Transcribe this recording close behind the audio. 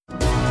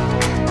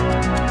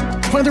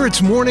Whether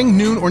it's morning,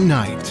 noon, or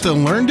night, the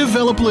Learn,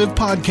 Develop, Live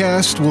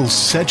podcast will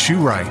set you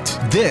right.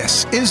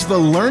 This is the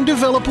Learn,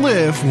 Develop,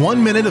 Live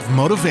 1 Minute of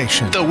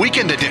Motivation, the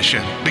weekend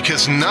edition,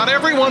 because not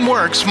everyone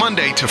works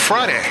Monday to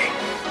Friday.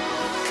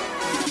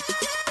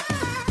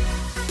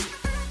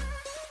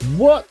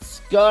 What's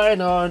going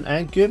on,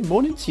 and good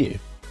morning to you.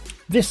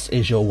 This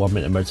is your 1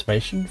 minute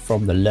motivation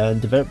from the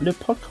Learn, Develop, Live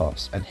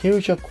podcast, and here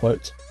is your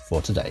quote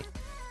for today.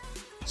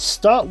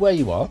 Start where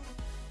you are,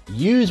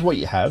 use what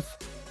you have,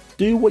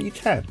 do what you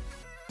can.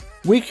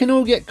 We can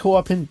all get caught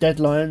up in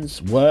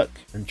deadlines, work,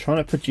 and trying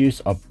to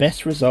produce our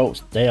best results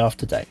day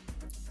after day.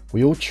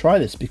 We all try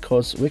this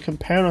because we're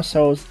comparing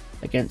ourselves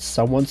against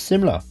someone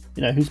similar,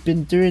 who's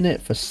been doing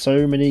it for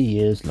so many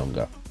years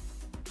longer.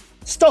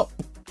 Stop!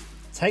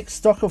 Take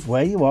stock of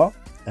where you are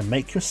and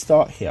make your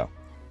start here.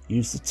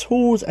 Use the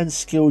tools and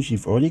skills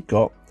you've already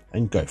got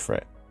and go for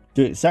it.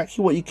 Do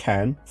exactly what you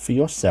can for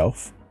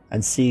yourself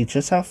and see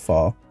just how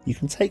far you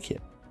can take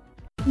it.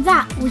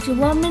 That was your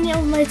 1 minute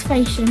of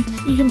motivation.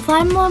 You can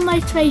find more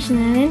motivation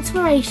and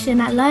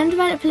inspiration at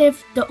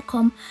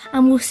learndeveloplive.com,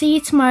 and we'll see you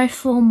tomorrow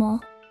for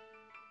more.